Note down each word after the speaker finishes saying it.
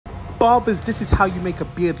Barbers, this is how you make a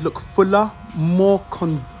beard look fuller, more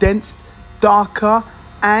condensed, darker,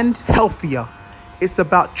 and healthier. It's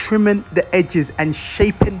about trimming the edges and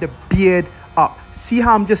shaping the beard up. See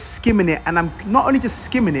how I'm just skimming it, and I'm not only just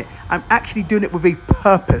skimming it, I'm actually doing it with a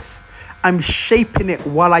purpose. I'm shaping it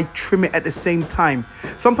while I trim it at the same time.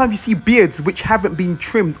 Sometimes you see beards which haven't been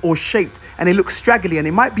trimmed or shaped and they look straggly, and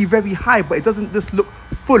it might be very high, but it doesn't just look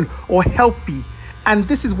full or healthy. And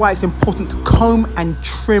this is why it's important to comb and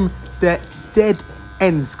trim the dead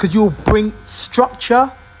ends, because you'll bring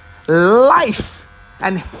structure, life,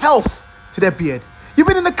 and health to their beard. You've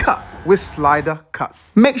been in the cut with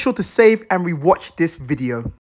SliderCuts. Make sure to save and rewatch this video.